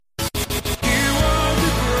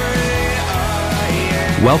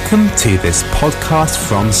Welcome to this podcast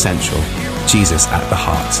from Central, Jesus at the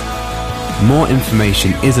Heart. More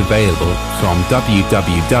information is available from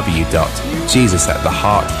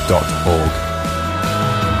www.jesusattheheart.org.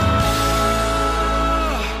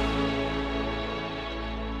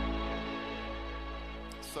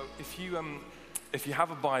 So if you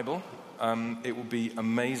have a Bible, it would be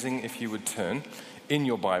amazing if you would turn in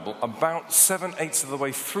your Bible about 7/8 of the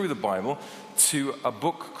way through the Bible to a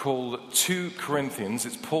book called 2 Corinthians.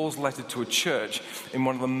 It's Paul's letter to a church in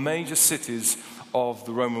one of the major cities of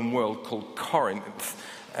the Roman world called Corinth.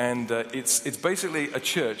 And it's basically a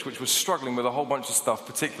church which was struggling with a whole bunch of stuff,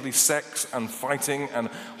 particularly sex and fighting and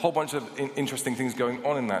a whole bunch of interesting things going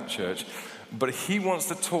on in that church. But he wants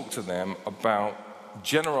to talk to them about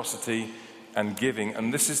generosity and giving.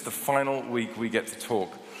 And this is the final week we get to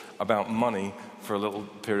talk about money for a little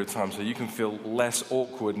period of time, so you can feel less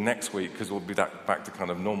awkward next week because we'll be back to kind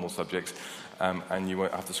of normal subjects, and you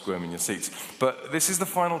won't have to squirm in your seats. But this is the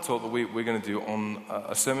final talk that we're going to do on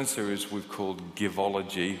a sermon series we've called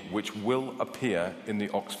Giveology, which will appear in the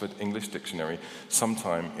Oxford English Dictionary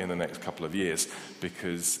sometime in the next couple of years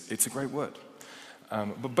because it's a great word.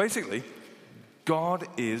 But basically, God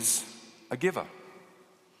is a giver.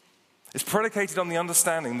 It's predicated on the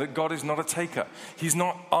understanding that God is not a taker. He's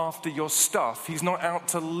not after your stuff. He's not out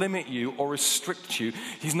to limit you or restrict you.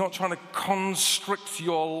 He's not trying to constrict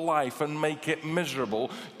your life and make it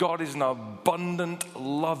miserable. God is an abundant,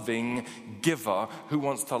 loving giver who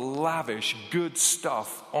wants to lavish good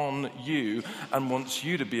stuff on you and wants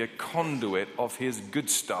you to be a conduit of his good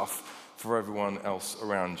stuff for everyone else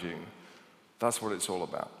around you. That's what it's all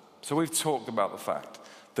about. So we've talked about the fact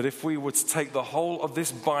that if we were to take the whole of this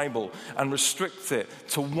Bible and restrict it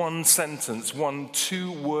to one sentence, one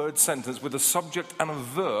 2-word sentence with a subject and a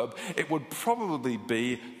verb, it would probably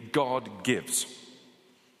be God gives.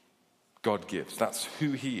 God gives. That's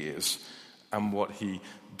who he is and what he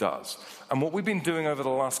does. And what we've been doing over the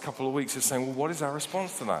last couple of weeks is saying, well, what is our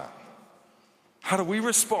response to that? How do we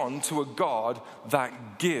respond to a God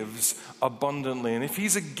that gives abundantly? And if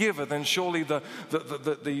he's a giver, then surely the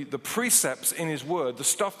precepts in his word, the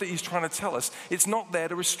stuff that he's trying to tell us, it's not there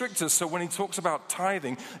to restrict us. So when he talks about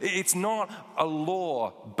tithing, it's not a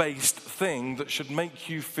law-based thing that should make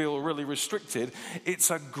you feel really restricted. It's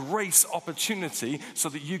a grace opportunity so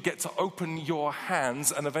that you get to open your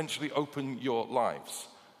hands and eventually open your lives.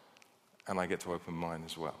 And I get to open mine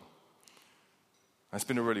as well. It's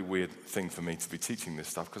been a really weird thing for me to be teaching this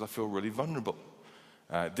stuff because I feel really vulnerable.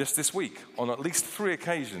 Just this week, on at least 3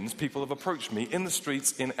 occasions, people have approached me in the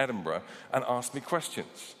streets in Edinburgh and asked me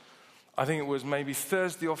questions. I think it was maybe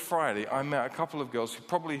Thursday or Friday, I met a couple of girls,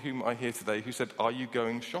 whom I hear today, who said, "Are you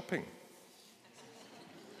going shopping?"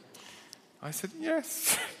 I said,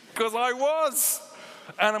 "Yes," because I was.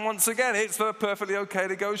 And once again, it's perfectly okay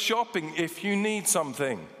to go shopping if you need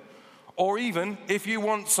something, or even if you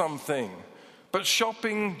want something. But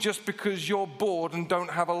shopping just because you're bored and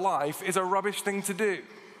don't have a life is a rubbish thing to do.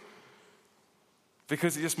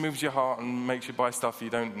 Because it just moves your heart and makes you buy stuff you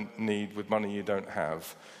don't need with money you don't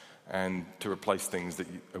have and to replace things that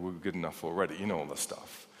were good enough already. You know all the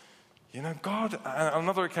stuff. You know, God, on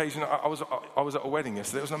another occasion, I was at a wedding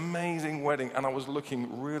yesterday. It was an amazing wedding and I was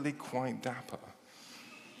looking really quite dapper.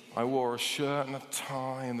 I wore a shirt and a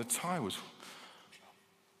tie and the tie was...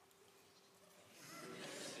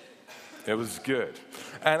 It was good.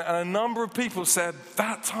 And a number of people said,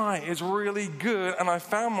 "That tie is really good." And I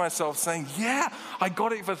found myself saying, "Yeah, I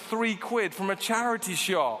got it for £3 from a charity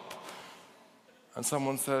shop." And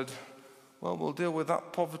someone said, "Well, we'll deal with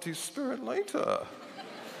that poverty spirit later."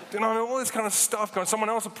 You know, all this kind of stuff going.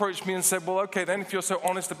 Someone else approached me and said, "Well, okay, then if you're so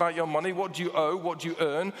honest about your money, what do you owe? What do you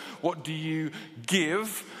earn? What do you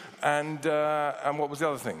give? And what was the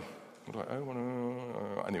other thing? What do I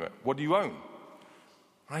owe? Anyway, what do you own?"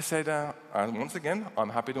 I said, and once again, I'm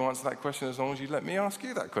happy to answer that question as long as you let me ask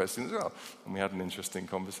you that question as well. And we had an interesting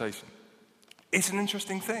conversation. It's an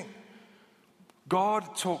interesting thing.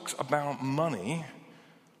 God talks about money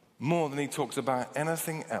more than he talks about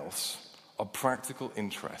anything else of practical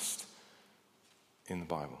interest in the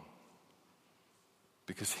Bible.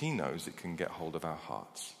 Because he knows it can get hold of our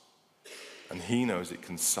hearts. And he knows it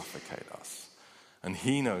can suffocate us. And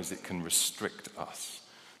he knows it can restrict us.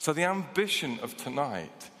 So the ambition of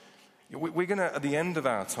tonight, we're going to, at the end of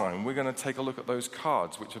our time, we're going to take a look at those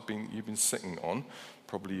cards which you've been sitting on,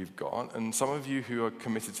 probably you've got, and some of you who are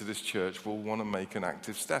committed to this church will want to make an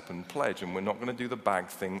active step and pledge, and we're not going to do the bag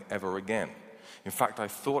thing ever again. In fact, I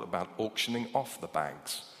thought about auctioning off the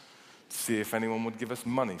bags. see if anyone would give us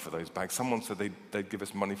money for those bags. Someone said they'd give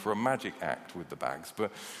us money for a magic act with the bags.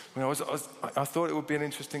 But I thought it would be an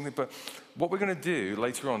interesting thing. But what we're going to do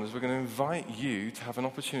later on is we're going to invite you to have an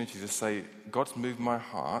opportunity to say, God's moved my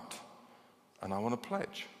heart and I want to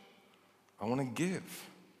pledge. I want to give.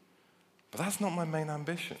 But that's not my main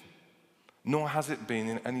ambition, nor has it been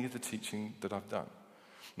in any of the teaching that I've done.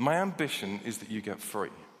 My ambition is that you get free.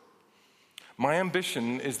 My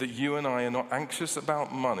ambition is that you and I are not anxious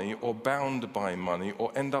about money or bound by money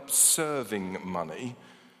or end up serving money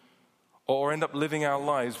or end up living our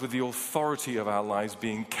lives with the authority of our lives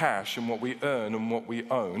being cash and what we earn and what we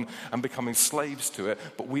own and becoming slaves to it,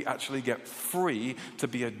 but we actually get free to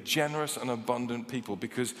be a generous and abundant people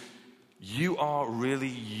because you are really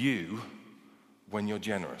you when you're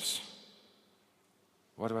generous.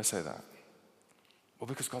 Why do I say that? Well,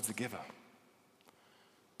 because God's a giver.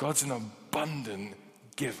 God's an abundant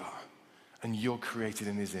giver, and you're created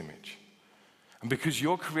in his image. And because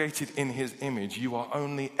you're created in his image, you are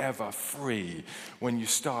only ever free when you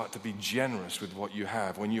start to be generous with what you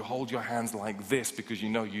have, when you hold your hands like this because you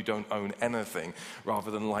know you don't own anything, rather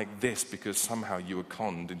than like this because somehow you were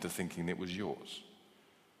conned into thinking it was yours.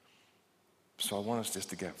 So I want us just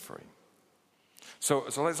to get free. So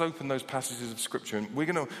let's open those passages of Scripture, and we're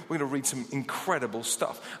going to read some incredible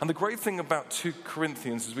stuff. And the great thing about 2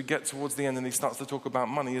 Corinthians, as we get towards the end and he starts to talk about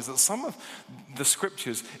money, is that some of the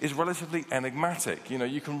Scriptures is relatively enigmatic. You know,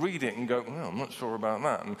 you can read it and go, well, I'm not sure about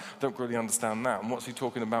that, and don't really understand that, and what's he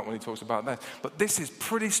talking about when he talks about that? But this is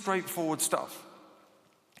pretty straightforward stuff.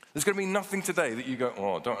 There's going to be nothing today that you go,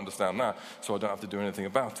 oh, I don't understand that, so I don't have to do anything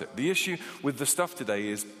about it. The issue with the stuff today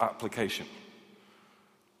is application.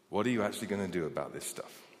 What are you actually going to do about this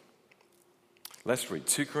stuff? Let's read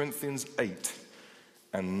 2 Corinthians 8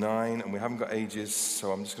 and 9, and we haven't got ages,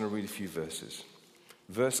 so I'm just going to read a few verses.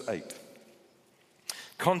 Verse 8.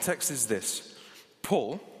 Context is this.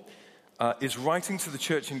 Paul is writing to the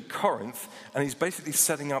church in Corinth, and he's basically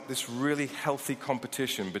setting up this really healthy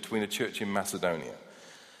competition between a church in Macedonia.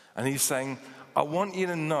 And he's saying, I want you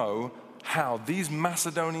to know how these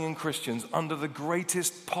Macedonian Christians, under the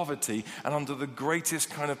greatest poverty and under the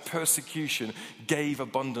greatest kind of persecution, gave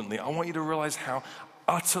abundantly. I want you to realize how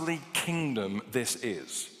utterly kingdom this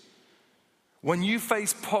is. When you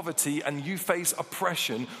face poverty and you face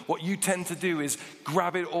oppression, what you tend to do is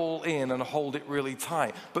grab it all in and hold it really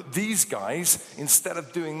tight. But these guys, instead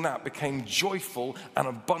of doing that, became joyful and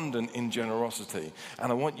abundant in generosity.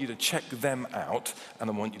 And I want you to check them out, and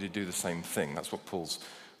I want you to do the same thing. That's what Paul's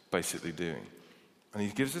basically doing. And he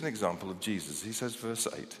gives an example of Jesus. He says, verse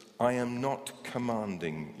 8, I am not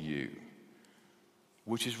commanding you,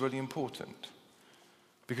 which is really important.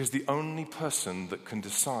 Because the only person that can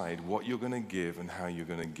decide what you're going to give and how you're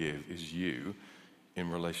going to give is you in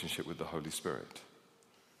relationship with the Holy Spirit.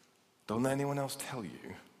 Don't let anyone else tell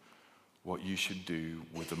you what you should do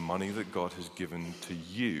with the money that God has given to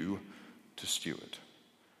you to steward.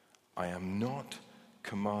 I am not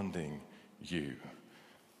commanding you,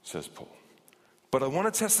 says Paul. But I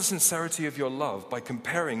want to test the sincerity of your love by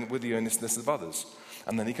comparing it with the earnestness of others.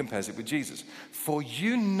 And then he compares it with Jesus. For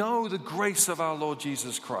you know the grace of our Lord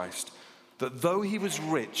Jesus Christ, that though he was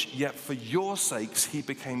rich, yet for your sakes he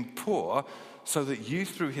became poor, so that you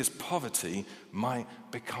through his poverty might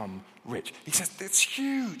become rich. He says, that's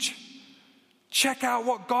huge. Check out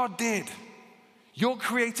what God did. You're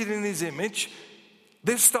created in his image.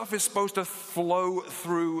 This stuff is supposed to flow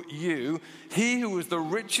through you. He who was the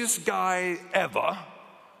richest guy ever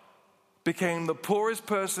became the poorest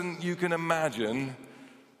person you can imagine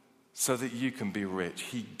so that you can be rich.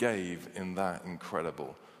 He gave in that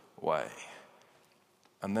incredible way.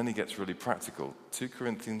 And then he gets really practical. 2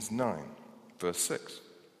 Corinthians 9, verse 6.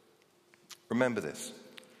 Remember this.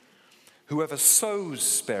 Whoever sows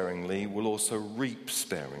sparingly will also reap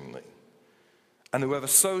sparingly. And whoever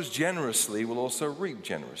sows generously will also reap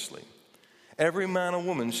generously. Every man or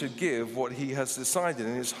woman should give what he has decided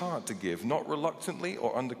in his heart to give, not reluctantly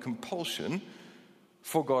or under compulsion,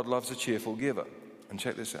 for God loves a cheerful giver. And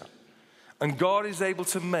check this out. And God is able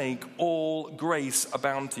to make all grace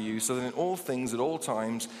abound to you, so that in all things, at all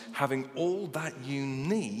times, having all that you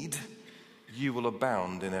need, you will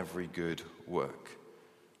abound in every good work.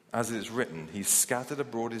 As it is written, he scattered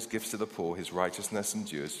abroad his gifts to the poor, his righteousness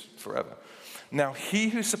endures forever. Now he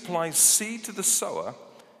who supplies seed to the sower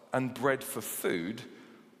and bread for food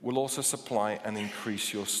will also supply and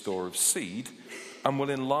increase your store of seed and will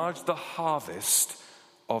enlarge the harvest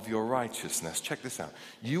of your righteousness. Check this out.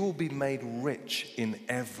 You will be made rich in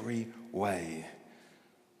every way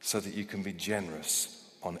so that you can be generous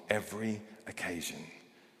on every occasion.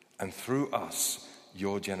 And through us,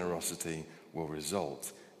 your generosity will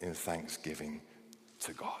result in thanksgiving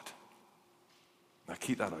to God. Now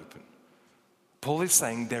keep that open. Paul is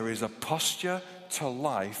saying there is a posture to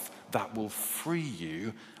life that will free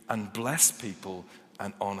you and bless people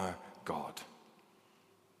and honor God.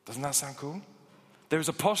 Doesn't that sound cool? There is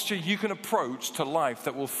a posture you can approach to life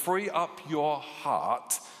that will free up your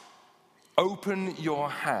heart, open your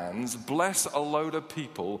hands, bless a load of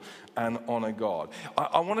people, and honor God.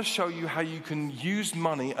 I want to show you how you can use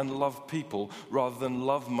money and love people rather than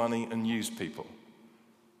love money and use people.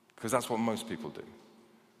 Because that's what most people do.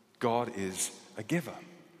 God is a giver.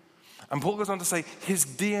 And Paul goes on to say his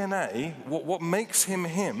DNA, what makes him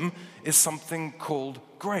him, is something called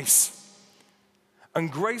grace.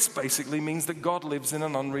 And grace basically means that God lives in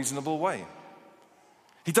an unreasonable way.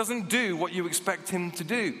 He doesn't do what you expect him to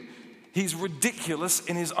do. He's ridiculous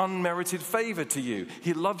in his unmerited favor to you.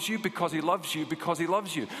 He loves you because he loves you because he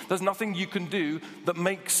loves you. There's nothing you can do that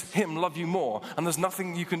makes him love you more. And there's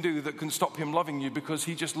nothing you can do that can stop him loving you because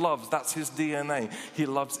he just loves. That's his DNA. He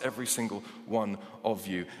loves every single one of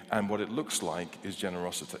you. And what it looks like is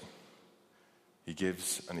generosity. He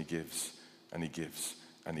gives and he gives and he gives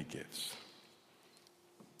and he gives.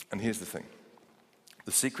 And here's the thing.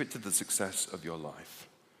 The secret to the success of your life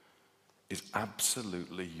is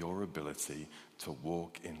absolutely your ability to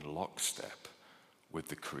walk in lockstep with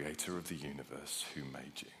the creator of the universe who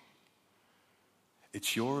made you.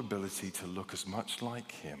 It's your ability to look as much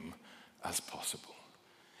like him as possible.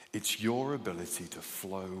 It's your ability to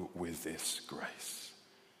flow with this grace.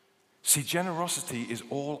 See, generosity is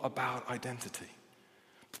all about identity.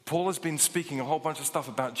 Paul has been speaking a whole bunch of stuff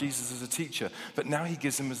about Jesus as a teacher, but now he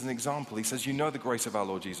gives him as an example. He says, you know the grace of our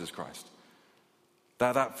Lord Jesus Christ.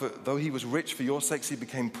 Though he was rich, for your sakes he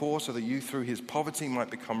became poor, so that you through his poverty might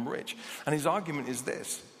become rich. And his argument is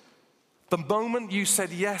this. The moment you said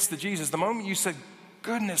yes to Jesus, the moment you said,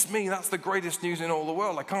 goodness me, that's the greatest news in all the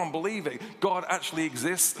world. I can't believe it. God actually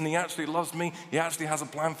exists and he actually loves me. He actually has a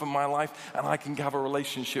plan for my life and I can have a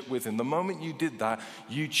relationship with him. The moment you did that,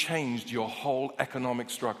 you changed your whole economic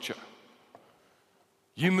structure.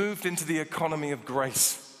 You moved into the economy of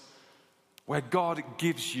grace, where God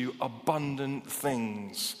gives you abundant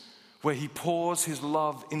things, where he pours his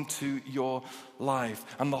love into your life.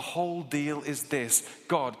 And the whole deal is this: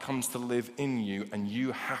 God comes to live in you and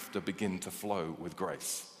you have to begin to flow with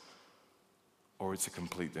grace, or it's a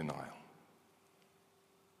complete denial.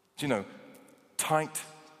 Do you know, tight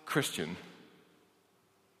Christian,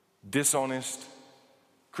 dishonest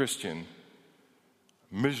Christian,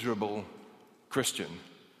 miserable Christian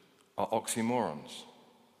are oxymorons.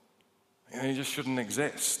 You just shouldn't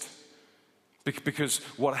exist. Because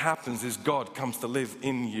what happens is God comes to live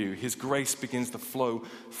in you. His grace begins to flow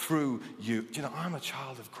through you. You know, I'm a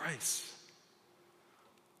child of grace.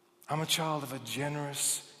 I'm a child of a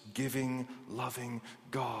generous, giving, loving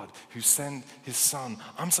God who sent his son.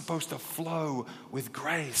 I'm supposed to flow with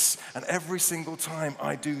grace. And every single time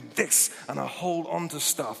I do this and I hold on to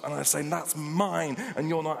stuff and I say, that's mine and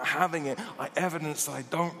you're not having it, I evidence that I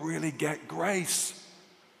don't really get grace.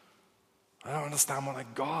 I don't understand what I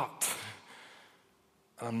got.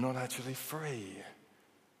 And I'm not actually free.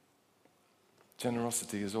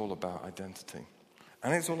 Generosity is all about identity.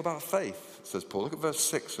 And it's all about faith, says Paul. Look at verse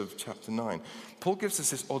 6 of chapter 9. Paul gives us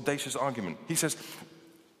this audacious argument. He says,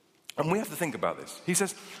 and we have to think about this. He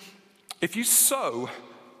says, if you sow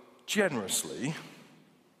generously,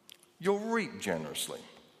 you'll reap generously.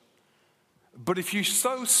 But if you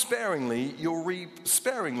sow sparingly, you'll reap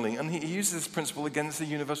sparingly. And he uses this principle against the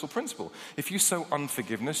universal principle. If you sow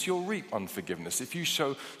unforgiveness, you'll reap unforgiveness. If you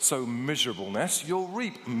sow miserableness, you'll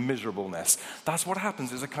reap miserableness. That's what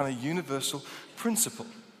happens. It's a kind of universal principle.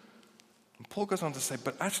 And Paul goes on to say,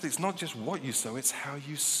 but actually it's not just what you sow, it's how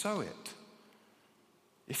you sow it.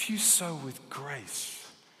 If you sow with grace,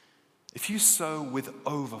 if you sow with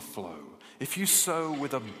overflow, if you sow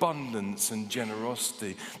with abundance and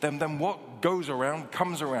generosity, then what goes around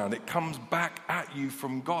comes around. It comes back at you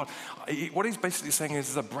from God. What he's basically saying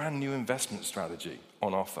is there's a brand new investment strategy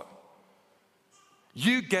on offer.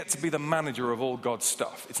 You get to be the manager of all God's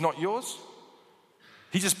stuff. It's not yours.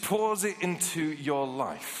 He just pours it into your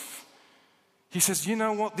life. He says, you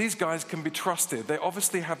know what? These guys can be trusted. They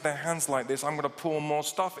obviously have their hands like this. I'm going to pour more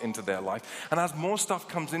stuff into their life. And as more stuff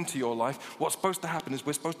comes into your life, what's supposed to happen is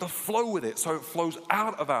we're supposed to flow with it. So it flows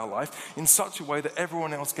out of our life in such a way that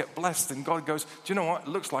everyone else gets blessed. And God goes, do you know what? It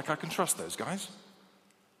looks like I can trust those guys.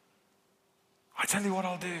 I tell you what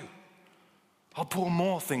I'll do. I'll pour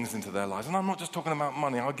more things into their lives. And I'm not just talking about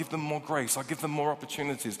money. I'll give them more grace. I'll give them more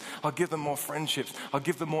opportunities. I'll give them more friendships. I'll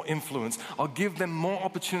give them more influence. I'll give them more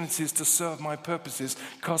opportunities to serve my purposes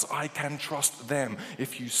because I can trust them.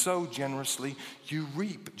 If you sow generously, you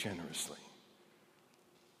reap generously.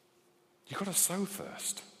 You've got to sow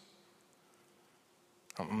first.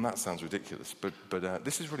 And that sounds ridiculous, but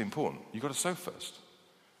this is really important. You've got to sow first.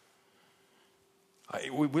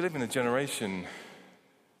 We live in a generation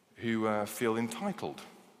who feel entitled.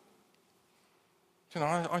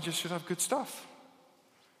 I just should have good stuff.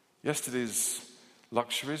 Yesterday's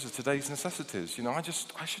luxuries are today's necessities.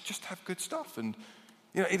 I should just have good stuff. And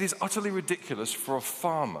it is utterly ridiculous for a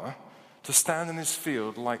farmer to stand in his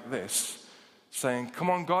field like this, saying,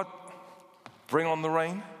 "Come on, God, bring on the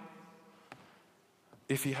rain,"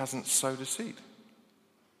 if he hasn't sowed a seed.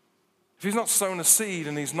 If he's not sown a seed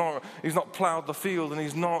and he's not plowed the field and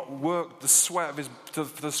he's not worked the sweat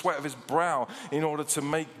of his brow in order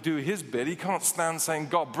to do his bit, he can't stand saying,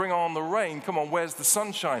 "God, bring on the rain. Come on, where's the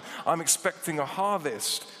sunshine? I'm expecting a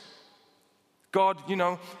harvest. God,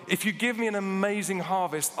 if you give me an amazing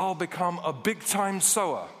harvest, I'll become a big-time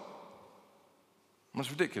sower."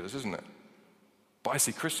 That's ridiculous, isn't it? But I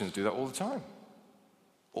see Christians do that all the time.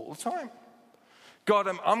 All the time. God,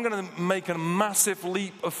 I'm going to make a massive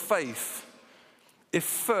leap of faith if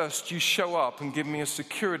first you show up and give me a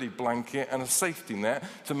security blanket and a safety net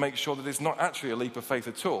to make sure that it's not actually a leap of faith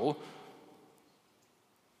at all.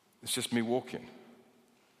 It's just me walking.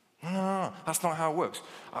 No, that's not how it works.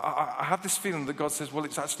 I have this feeling that God says, well,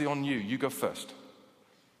 it's actually on you. You go first.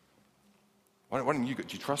 Why don't you go?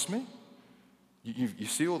 Do you trust me? You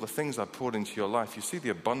see all the things I poured into your life. You see the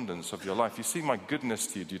abundance of your life. You see my goodness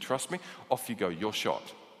to you. Do you trust me? Off you go. You're shot.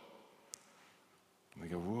 And we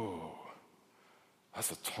go, whoa,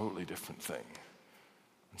 that's a totally different thing.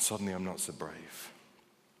 And suddenly I'm not so brave.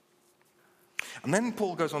 And then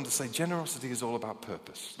Paul goes on to say generosity is all about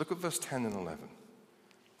purpose. Look at verse 10 and 11.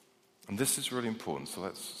 And this is really important, so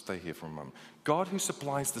let's stay here for a moment. God who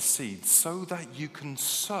supplies the seed so that you can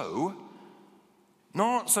sow,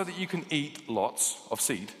 not so that you can eat lots of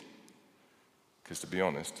seed, because to be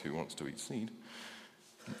honest, who wants to eat seed?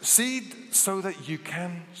 Seed so that you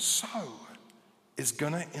can sow is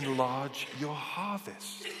going to enlarge your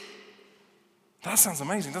harvest. That sounds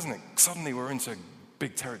amazing, doesn't it? Suddenly we're into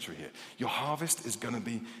big territory here. Your harvest is going to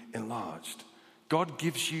be enlarged. God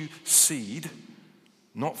gives you seed,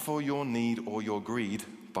 not for your need or your greed,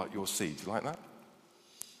 but your seed. Do you like that?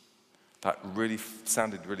 That really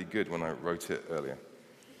sounded really good when I wrote it earlier.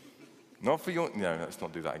 Not for your... No, let's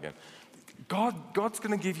not do that again. God's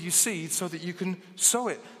going to give you seed so that you can sow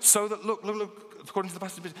it. So that, look, according to the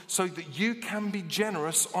passage, so that you can be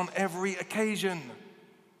generous on every occasion.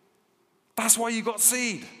 That's why you got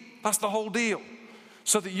seed. That's the whole deal.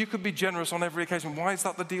 So that you could be generous on every occasion. Why is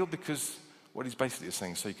that the deal? Because what he's basically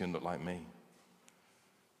saying, so you can look like me.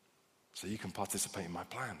 So you can participate in my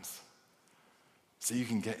plans. So you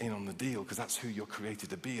can get in on the deal because that's who you're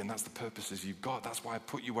created to be and that's the purposes you've got. That's why I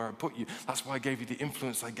put you where I put you. That's why I gave you the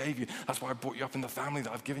influence I gave you. That's why I brought you up in the family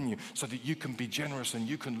that I've given you so that you can be generous and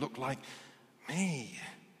you can look like me.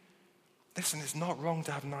 Listen, it's not wrong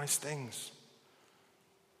to have nice things.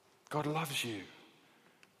 God loves you.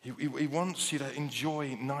 He wants you to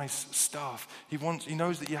enjoy nice stuff. He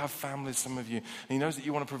knows that you have families, some of you, and he knows that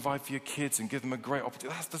you want to provide for your kids and give them a great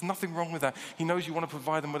opportunity. There's nothing wrong with that. He knows you want to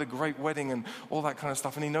provide them with a great wedding and all that kind of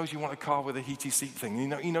stuff, and he knows you want a car with a heaty seat thing.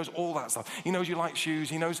 He knows all that stuff. He knows you like shoes.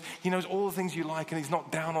 He knows all the things you like, and he's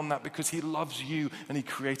not down on that because he loves you and he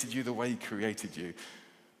created you the way he created you.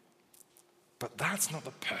 But that's not the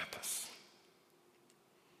purpose.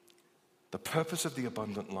 The purpose of the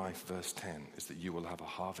abundant life, verse 10, is that you will have a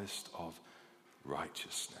harvest of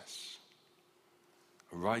righteousness.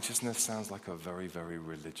 Righteousness sounds like a very, very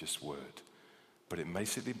religious word, but it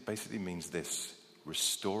basically means this: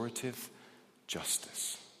 restorative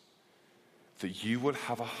justice. That you would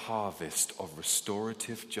have a harvest of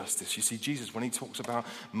restorative justice. You see, Jesus, when he talks about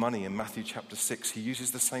money in Matthew chapter 6, he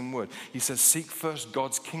uses the same word. He says, seek first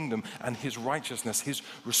God's kingdom and his righteousness, his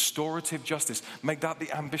restorative justice. Make that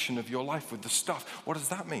the ambition of your life with the stuff. What does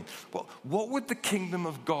that mean? Well, what would the kingdom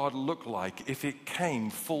of God look like if it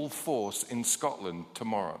came full force in Scotland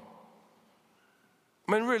tomorrow?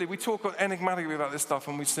 I mean, really, we talk enigmatically about this stuff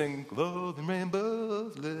and we sing, love and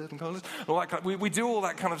rainbows, live and colors, all that kind of, we do all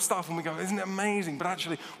that kind of stuff and we go, isn't it amazing? But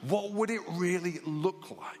actually, what would it really look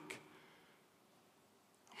like?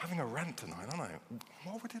 I'm having a rant tonight, aren't I?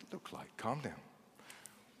 What would it look like? Calm down.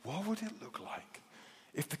 What would it look like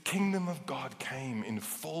if the kingdom of God came in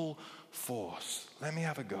full force? Let me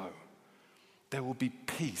have a go. There will be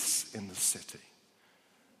peace in the city.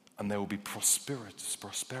 and there will be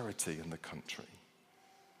prosperity in the country.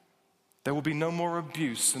 There will be no more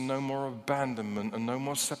abuse and no more abandonment and no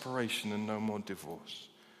more separation and no more divorce.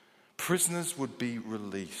 Prisoners would be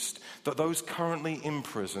released, that those currently in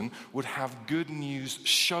prison would have good news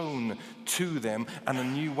shown to them and a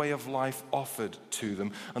new way of life offered to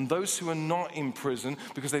them. And those who are not in prison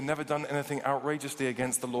because they've never done anything outrageously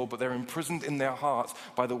against the law, but they're imprisoned in their hearts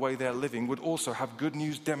by the way they're living, would also have good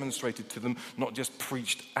news demonstrated to them, not just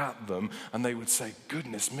preached at them. And they would say,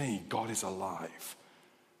 goodness me, God is alive.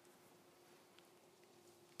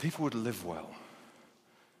 People would live well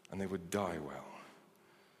and they would die well.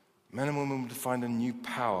 Men and women would find a new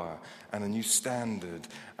power and a new standard,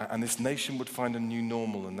 and this nation would find a new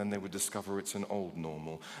normal, and then they would discover it's an old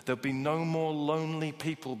normal. There'd be no more lonely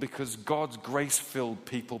people because God's grace-filled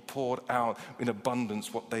people poured out in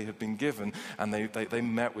abundance what they had been given, and they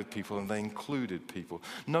met with people and they included people.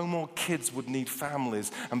 No more kids would need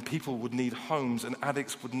families, and people would need homes, and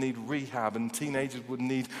addicts would need rehab, and teenagers would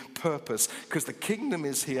need purpose, because the kingdom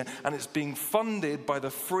is here and it's being funded by the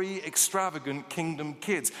free, extravagant kingdom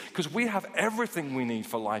kids. Because we have everything we need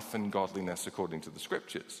for life and godliness according to the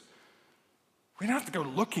scriptures. We don't have to go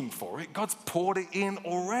looking for it. God's poured it in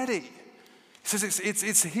already. He says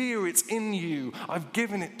it's here, it's in you. I've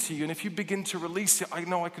given it to you. And if you begin to release it, I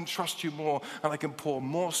know I can trust you more and I can pour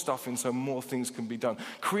more stuff in so more things can be done.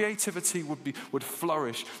 Creativity would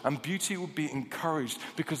flourish and beauty would be encouraged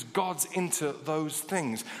because God's into those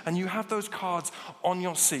things. And you have those cards on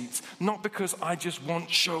your seats, not because I just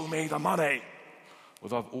want show me the money.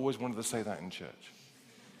 Although I've always wanted to say that in church.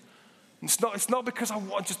 It's not because I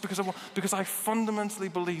want, just because I want, because I fundamentally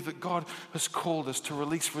believe that God has called us to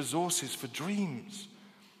release resources for dreams.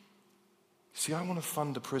 See, I want to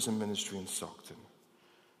fund a prison ministry in Stockton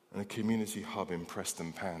and a community hub in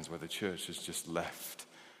Preston Pans where the church has just left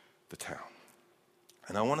the town.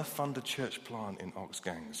 And I want to fund a church plant in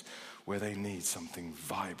Oxgangs where they need something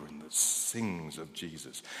vibrant that sings of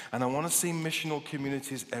Jesus. And I want to see missional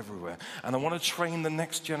communities everywhere. And I want to train the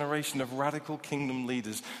next generation of radical kingdom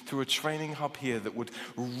leaders through a training hub here that would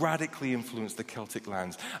radically influence the Celtic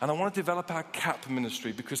lands. And I want to develop our CAP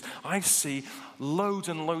ministry because I see loads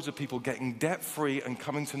and loads of people getting debt-free and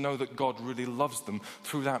coming to know that God really loves them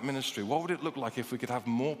through that ministry. What would it look like if we could have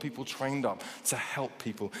more people trained up to help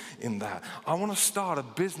people in that? I want to start a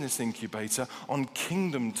business incubator on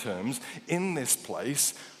kingdom terms in this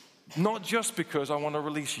place, not just because I want to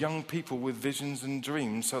release young people with visions and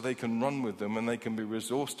dreams so they can run with them and they can be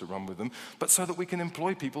resourced to run with them, but so that we can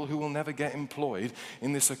employ people who will never get employed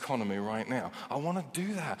in this economy right now. I want to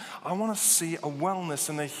do that. I want to see a wellness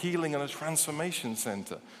and a healing and a transformation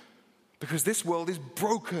center because this world is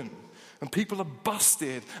broken. And people are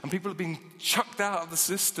busted, and people are being chucked out of the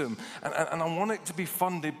system. And I want it to be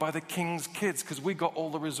funded by the King's kids because we got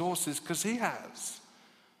all the resources because he has.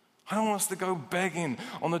 I don't want us to go begging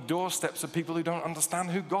on the doorsteps of people who don't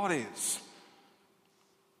understand who God is.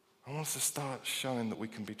 I want us to start showing that we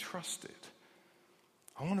can be trusted.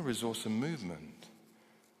 I want to resource a movement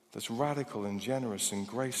that's radical and generous and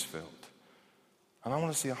grace-filled. And I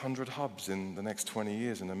want to see 100 hubs in the next 20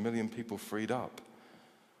 years and 1 million people freed up.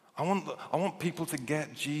 I want people to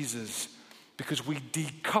get Jesus because we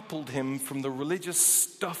decoupled him from the religious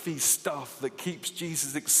stuffy stuff that keeps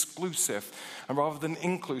Jesus exclusive and rather than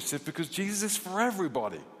inclusive because Jesus is for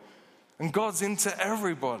everybody and God's into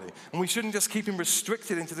everybody. And we shouldn't just keep him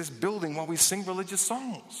restricted into this building while we sing religious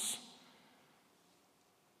songs.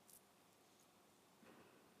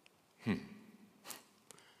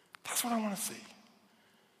 That's what I want to see.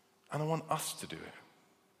 And I want us to do it.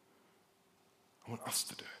 I want us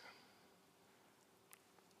to do it.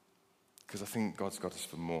 Because I think God's got us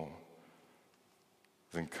for more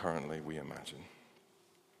than currently we imagine.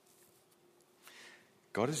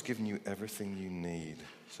 God has given you everything you need,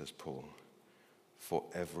 says Paul, for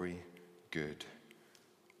every good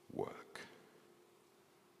work.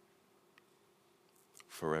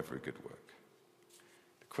 For every good work.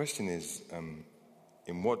 The question is,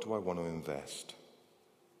 in what do I want to invest?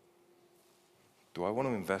 Do I want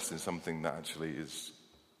to invest in something that actually is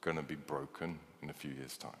going to be broken in a few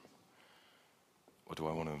years' time? Or do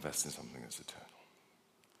I want to invest in something that's eternal?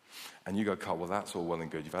 And you go, Carl, well, that's all well and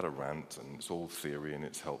good. You've had a rant, and it's all theory, and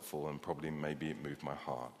it's helpful, and probably maybe it moved my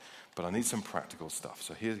heart. But I need some practical stuff.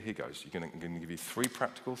 So here goes. I'm going to give you 3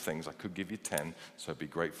 practical things. I could give you 10, so be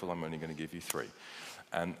grateful I'm only going to give you 3.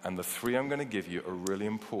 And the 3 I'm going to give you are really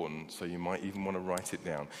important, so you might even want to write it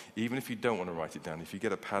down. Even if you don't want to write it down, if you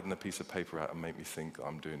get a pad and a piece of paper out and make me think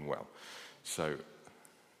I'm doing well. So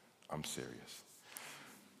I'm serious.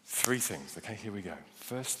 3 things. Okay, here we go.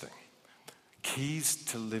 First thing, keys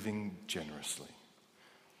to living generously.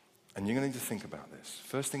 And you're going to need to think about this.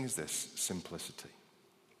 First thing is this: simplicity.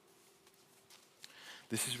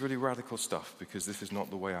 This is really radical stuff because this is not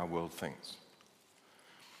the way our world thinks.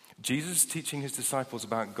 Jesus, teaching his disciples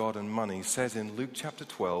about God and money, says in Luke chapter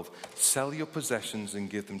 12, sell your possessions and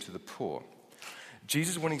give them to the poor.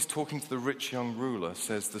 Jesus, when he's talking to the rich young ruler,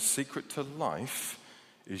 says the secret to life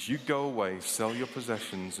is you go away, sell your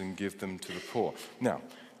possessions and give them to the poor. Now,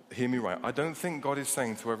 hear me right. I don't think God is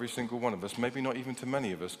saying to every single one of us, maybe not even to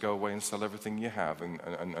many of us, go away and sell everything you have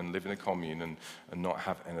and live in a commune and not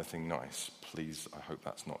have anything nice. Please, I hope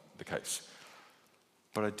that's not the case.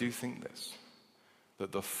 But I do think this,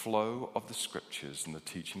 that the flow of the scriptures and the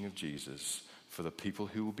teaching of Jesus for the people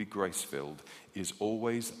who will be grace-filled is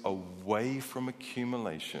always away from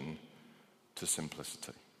accumulation to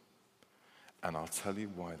simplicity. And I'll tell you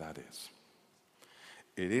why that is.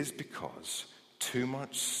 It is because too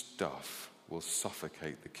much stuff will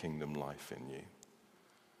suffocate the kingdom life in you.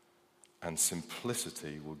 And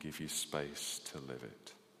simplicity will give you space to live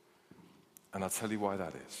it. And I'll tell you why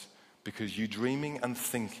that is. Because you dreaming and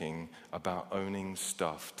thinking about owning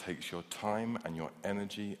stuff takes your time and your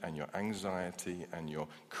energy and your anxiety and your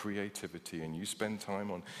creativity, and you spend time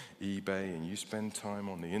on eBay and you spend time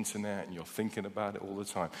on the internet and you're thinking about it all the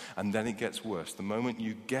time. And then it gets worse. The moment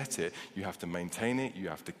you get it, you have to maintain it, you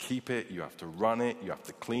have to keep it, you have to run it, you have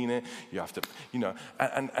to clean it, you have to,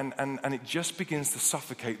 and it just begins to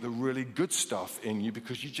suffocate the really good stuff in you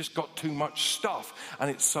because you just got too much stuff and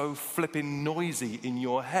it's so flipping noisy in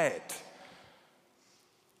your head.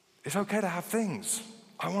 It's okay to have things.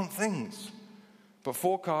 I want things. But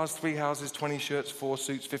 4 cars, 3 houses, 20 shirts, 4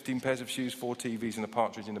 suits, 15 pairs of shoes, 4 TVs, and a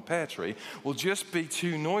partridge in a pear tree will just be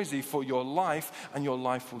too noisy for your life, and your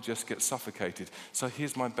life will just get suffocated. So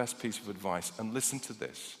here's my best piece of advice, and listen to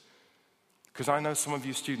this. Because I know some of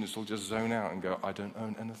you students will just zone out and go, I don't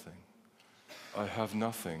own anything. I have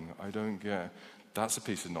nothing. I don't get. That's a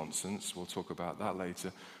piece of nonsense. We'll talk about that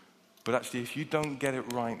later. But actually, if you don't get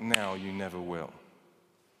it right now, you never will.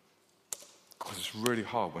 Because it's really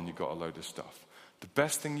hard when you've got a load of stuff. The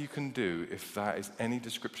best thing you can do, if that is any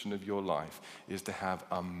description of your life, is to have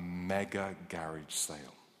a mega garage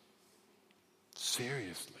sale.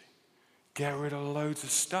 Seriously. Get rid of loads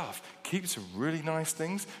of stuff. Keep some really nice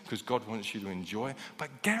things because God wants you to enjoy.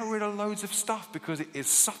 But get rid of loads of stuff because it is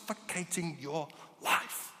suffocating your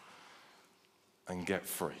life. And get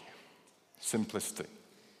free. Simplicity.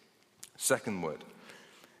 Second word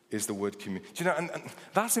is the word community. Do you know, and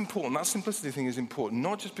that's important. That simplicity thing is important,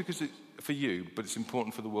 not just because it's for you, but it's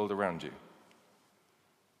important for the world around you.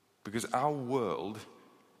 Because our world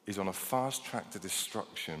is on a fast track to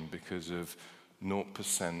destruction because of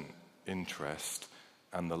 0% interest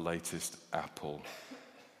and the latest Apple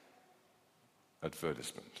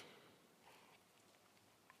advertisement.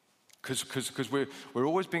 Because we're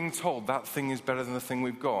always being told that thing is better than the thing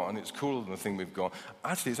we've got and it's cooler than the thing we've got.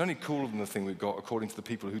 Actually, it's only cooler than the thing we've got according to the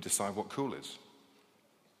people who decide what cool is.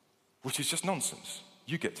 Which is just nonsense.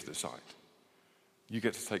 You get to decide. You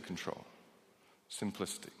get to take control.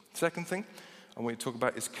 Simplicity. Second thing I want you to talk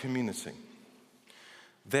about is community.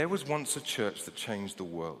 There was once a church that changed the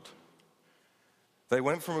world. They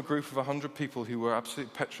went from a group of 100 people who were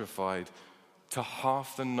absolutely petrified to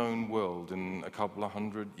half the known world in a couple of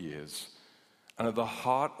 100 years. And at the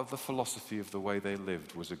heart of the philosophy of the way they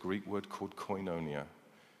lived was a Greek word called koinonia.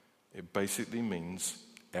 It basically means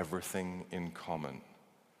everything in common.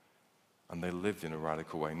 And they lived in a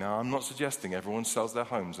radical way. Now, I'm not suggesting everyone sells their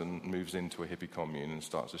homes and moves into a hippie commune and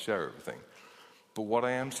starts to share everything. But what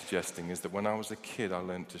I am suggesting is that when I was a kid, I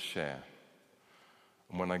learned to share.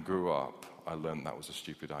 And when I grew up, I learned that was a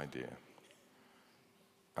stupid idea.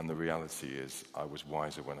 And the reality is, I was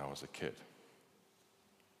wiser when I was a kid.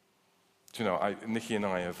 Do you know, Nikki and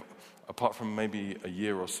I have, apart from maybe a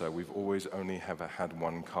year or so, we've always only ever had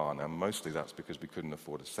one car. Now, mostly that's because we couldn't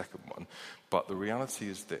afford a second one. But the reality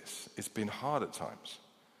is this. It's been hard at times.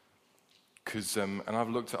 Because, and I've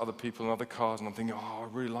looked at other people and other cars, and I'm thinking, oh,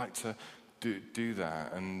 I'd really like to do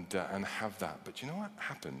that and have that. But you know what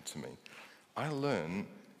happened to me? I learned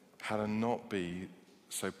how to not be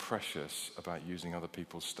so precious about using other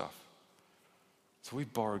people's stuff. So we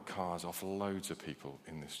borrowed cars off loads of people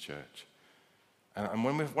in this church. And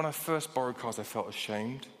when I first borrowed cars, I felt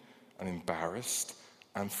ashamed and embarrassed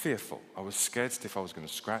and fearful. I was scared if I was going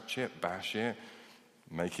to scratch it, bash it,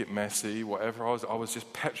 make it messy, whatever. I was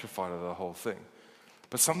just petrified of the whole thing.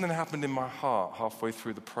 But something happened in my heart halfway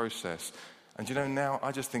through the process. And you know, now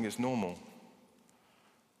I just think it's normal.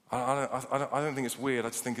 I don't think it's weird. I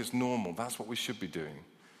just think it's normal. That's what we should be doing.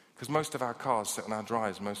 Because most of our cars sit on our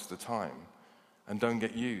drives most of the time and don't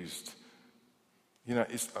get used. You know,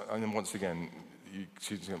 and once again,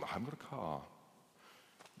 she's going, I haven't got a car.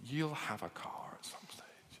 You'll have a car at some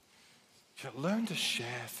stage. Learn to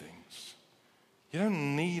share things. You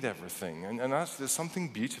don't need everything. And there's something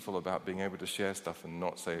beautiful about being able to share stuff and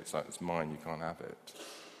not say it's like, it's mine, you can't have it.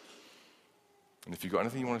 And if you've got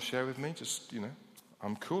anything you want to share with me, just,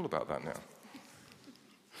 I'm cool about that now.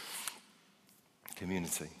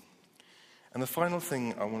 Community. And the final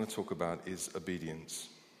thing I want to talk about is obedience.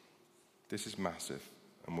 This is massive,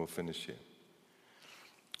 and we'll finish here.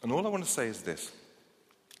 And all I want to say is this.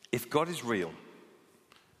 If God is real,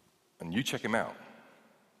 and you check him out,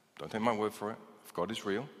 don't take my word for it. If God is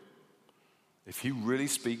real, if he really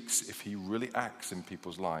speaks, if he really acts in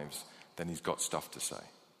people's lives, then he's got stuff to say.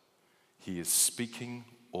 He is speaking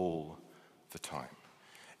all the time.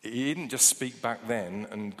 He didn't just speak back then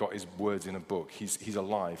and got his words in a book. He's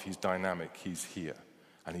alive, he's dynamic, he's here,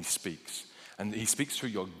 and he speaks. And he speaks through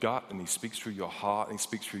your gut, and he speaks through your heart, and he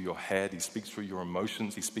speaks through your head, he speaks through your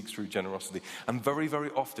emotions, he speaks through generosity. And very, very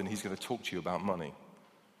often he's going to talk to you about money.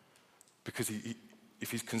 Because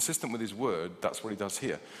if he's consistent with his word, that's what he does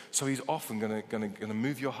here. So he's often going to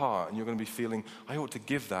move your heart, and you're going to be feeling, I ought to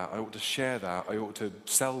give that, I ought to share that, I ought to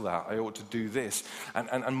sell that, I ought to do this.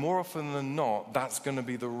 And more often than not, that's going to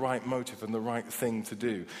be the right motive and the right thing to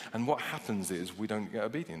do. And what happens is we don't get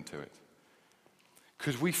obedient to it.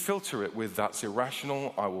 Because we filter it with, that's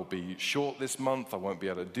irrational, I will be short this month, I won't be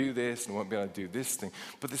able to do this, and I won't be able to do this thing.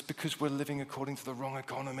 But it's because we're living according to the wrong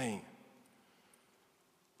economy.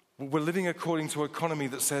 We're living according to an economy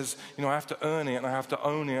that says, I have to earn it, and I have to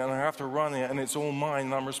own it, and I have to run it, and it's all mine,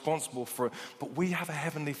 and I'm responsible for it. But we have a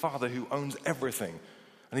heavenly Father who owns everything.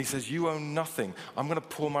 And he says, you own nothing. I'm going to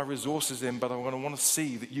pour my resources in, but I'm going to want to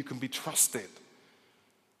see that you can be trusted.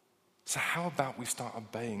 So how about we start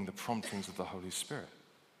obeying the promptings of the Holy Spirit?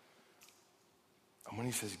 And when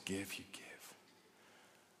he says give, you give.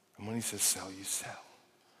 And when he says sell, you sell.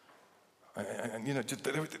 And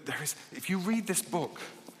there is, if you read this book,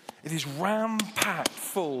 it is ram-packed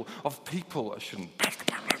full of people. It's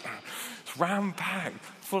ram-packed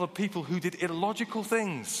full of people who did illogical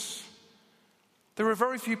things. There are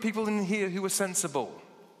very few people in here who are sensible,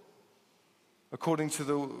 according to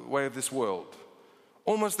the way of this world.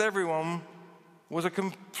 Almost everyone was a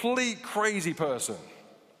complete crazy person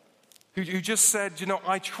who just said,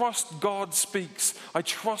 I trust God speaks. I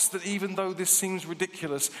trust that even though this seems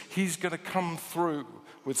ridiculous, he's going to come through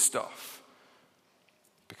with stuff.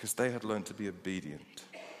 Because they had learned to be obedient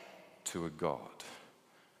to a God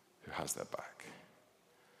who has their back.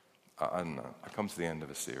 I don't know. I come to the end of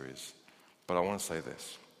a series, but I want to say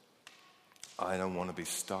this. I don't want to be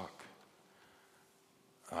stuck.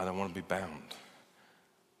 I don't want to be bound.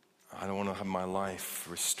 I don't want to have my life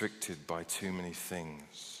restricted by too many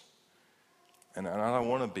things. And I don't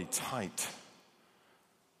want to be tight.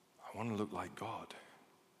 I want to look like God.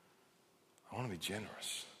 I want to be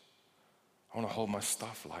generous. I want to hold my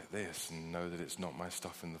stuff like this and know that it's not my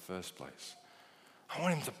stuff in the first place. I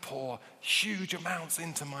want him to pour huge amounts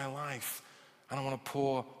into my life. And I want to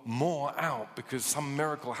pour more out because some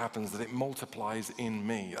miracle happens that it multiplies in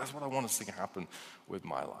me. That's what I want to see happen with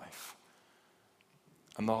my life.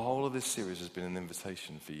 And the whole of this series has been an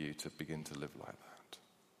invitation for you to begin to live like that.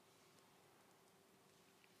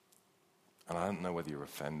 And I don't know whether you're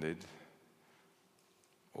offended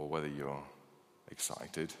or whether you're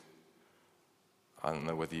excited. I don't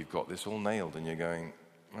know whether you've got this all nailed and you're going,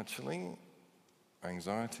 actually,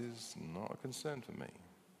 anxiety is not a concern for me.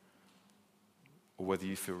 Or whether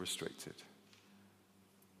you feel restricted.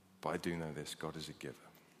 But I do know this, God is a giver.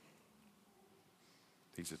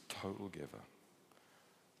 He's a total giver.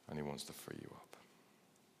 And he wants to free you up.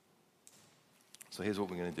 So here's what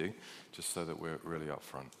we're going to do, just so that we're really up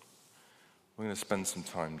front. We're going to spend some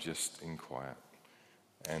time just in quiet.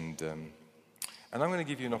 And I'm going to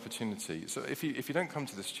give you an opportunity. So if you don't come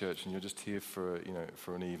to this church and you're just here for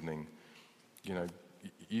an evening,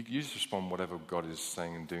 you just respond whatever God is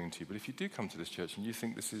saying and doing to you. But if you do come to this church and you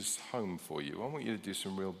think this is home for you, I want you to do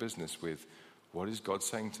some real business with what is God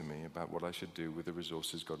saying to me about what I should do with the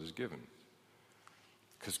resources God has given.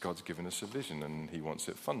 Because God's given us a vision and he wants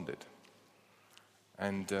it funded.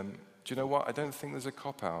 And do you know what? I don't think there's a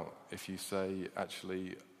cop-out if you say,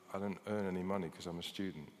 actually, I don't earn any money because I'm a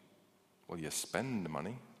student. Well, you spend the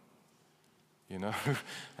money, and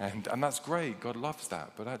that's great. God loves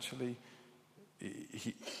that. But actually,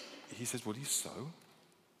 he says, will you sow?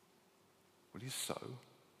 Will you sow?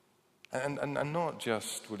 And not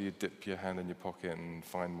just will you dip your hand in your pocket and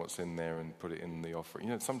find what's in there and put it in the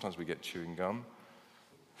offering. Sometimes we get chewing gum.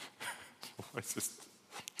 It's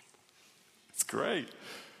great.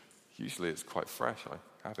 Usually it's quite fresh.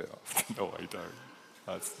 I have it often. No, I don't.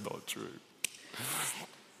 That's not true.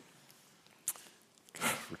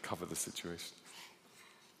 Recover the situation.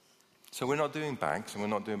 So we're not doing bags, and we're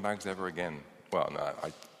not doing bags ever again. Well, no,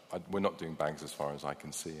 we're not doing bags as far as I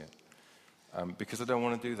can see it. Because I don't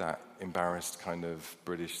want to do that embarrassed kind of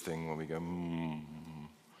British thing where we go, and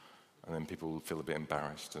then people feel a bit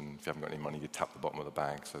embarrassed, and if you haven't got any money, you tap the bottom of the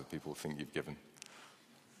bag so that people think you've given.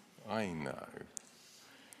 I know.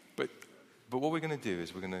 But what we're going to do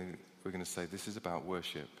is we're going to say this is about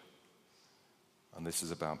worship, and this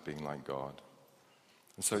is about being like God.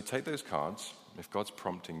 And so take those cards. If God's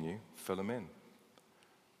prompting you, fill them in.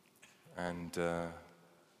 And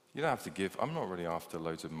you don't have to give. I'm not really after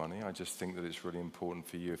loads of money. I just think that it's really important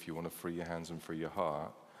for you, if you want to free your hands and free your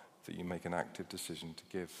heart, that you make an active decision to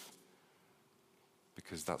give.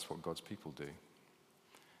 Because that's what God's people do.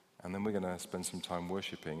 And then we're going to spend some time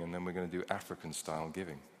worshiping, and then we're going to do African-style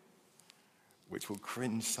giving, which will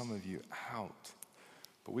cringe some of you out.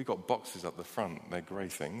 But we've got boxes up the front. They're grey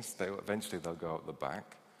things. Eventually they'll go up the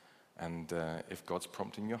back. And if God's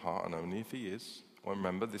prompting your heart, and only if he is, well,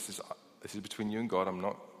 remember, this is between you and God. I'm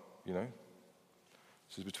not,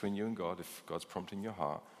 this is between you and God. If God's prompting your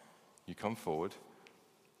heart, you come forward,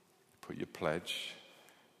 put your pledge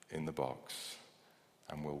in the box,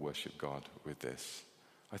 and we'll worship God with this.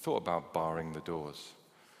 I thought about barring the doors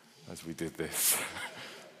as we did this.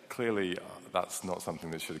 Clearly, that's not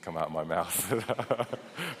something that should have come out of my mouth.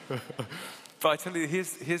 But I tell you,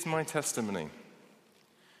 here's my testimony.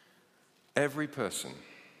 Every person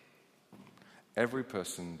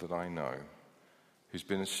that I know who's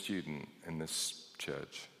been a student in this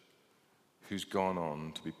church, who's gone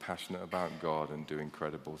on to be passionate about God and do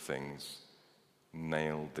incredible things,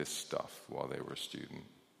 nailed this stuff while they were a student.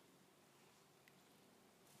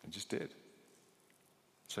 They just did.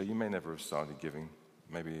 So you may never have started giving.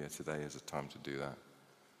 Maybe today is a time to do that.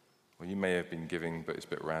 Or you may have been giving, but it's a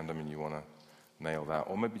bit random and you want to nail that.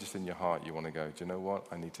 Or maybe just in your heart you want to go, do you know what?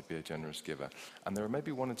 I need to be a generous giver. And there are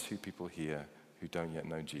maybe one or two people here who don't yet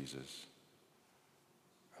know Jesus.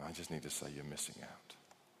 And I just need to say you're missing out.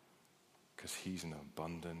 Because he's an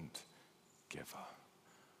abundant giver.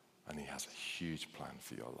 And he has a huge plan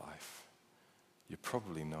for your life. You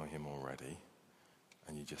probably know him already.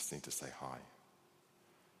 And you just need to say hi.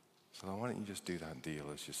 So why don't you just do that deal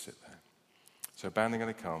as you sit there. So band are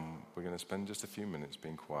going to come. We're going to spend just a few minutes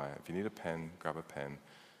being quiet. If you need a pen, grab a pen.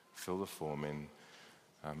 Fill the form in.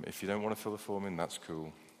 If you don't want to fill the form in, that's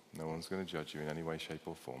cool. No one's going to judge you in any way, shape,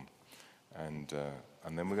 or form. And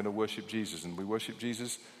then we're going to worship Jesus. And we worship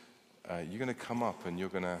Jesus. You're going to come up and you're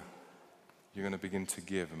going to begin to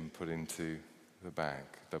give and put into the bag,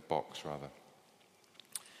 the box rather.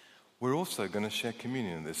 We're also going to share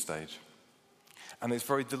communion at this stage. And it's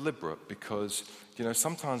very deliberate because,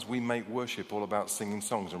 sometimes we make worship all about singing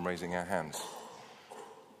songs and raising our hands.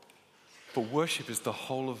 But worship is the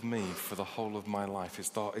whole of me for the whole of my life. It's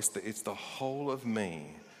the whole of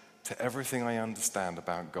me to everything I understand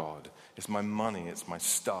about God. It's my money, it's my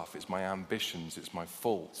stuff, it's my ambitions, it's my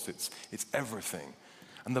faults, it's everything.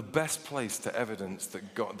 And the best place to evidence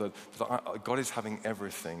that God is having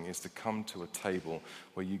everything is to come to a table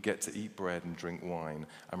where you get to eat bread and drink wine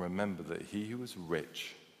and remember that he who was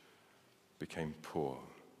rich became poor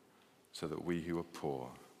so that we who are poor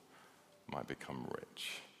might become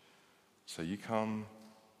rich. So you come,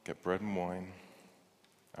 get bread and wine,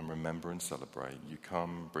 and remember and celebrate. You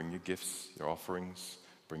come, bring your gifts, your offerings,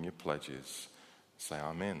 bring your pledges. Say,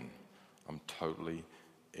 I'm in. I'm totally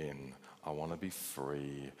in. I want to be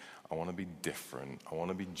free. I want to be different. I want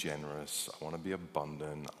to be generous. I want to be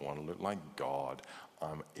abundant. I want to look like God.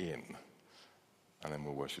 I'm in. And then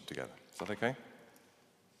we'll worship together. Is that okay?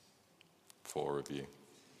 4 of you.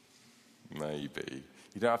 Maybe.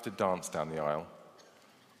 You don't have to dance down the aisle,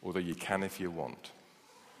 although you can if you want.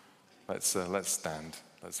 Let's stand.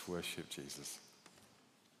 Let's worship Jesus.